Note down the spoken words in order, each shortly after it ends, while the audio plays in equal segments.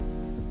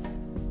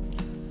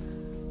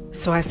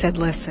So I said,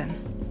 listen,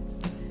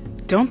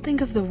 don't think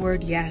of the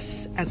word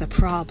yes as a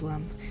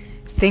problem.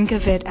 Think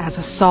of it as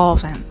a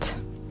solvent.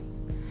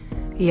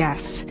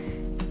 Yes,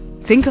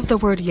 think of the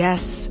word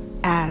yes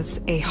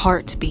as a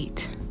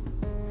heartbeat.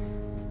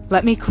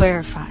 Let me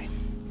clarify.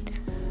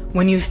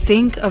 When you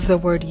think of the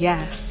word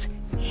yes,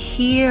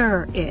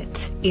 hear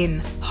it in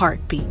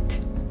heartbeat.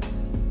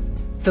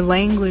 The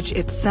language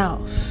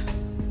itself,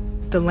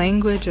 the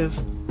language of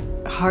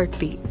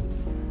heartbeat.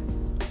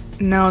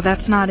 No,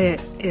 that's not it,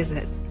 is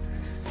it?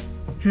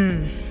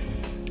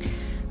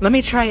 Let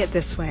me try it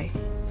this way.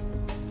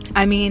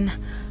 I mean,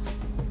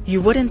 you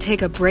wouldn't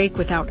take a break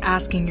without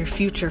asking your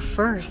future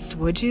first,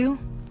 would you?